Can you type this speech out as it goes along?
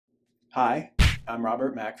Hi, I'm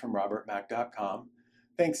Robert Mack from robertmack.com.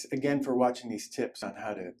 Thanks again for watching these tips on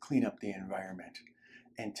how to clean up the environment.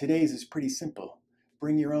 And today's is pretty simple.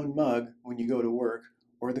 Bring your own mug when you go to work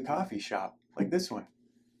or the coffee shop, like this one.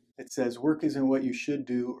 It says, work isn't what you should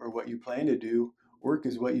do or what you plan to do. Work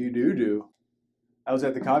is what you do. I was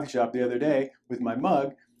at the coffee shop the other day with my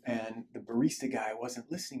mug, and the barista guy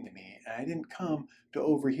wasn't listening to me. And I didn't come to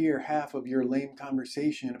overhear half of your lame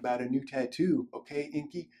conversation about a new tattoo, okay,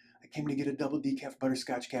 Inky? I came to get a double decaf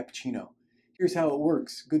butterscotch cappuccino. Here's how it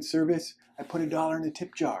works. Good service, I put $1 in the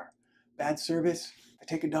tip jar. Bad service, I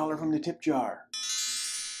take $1 from the tip jar.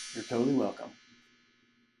 You're totally welcome.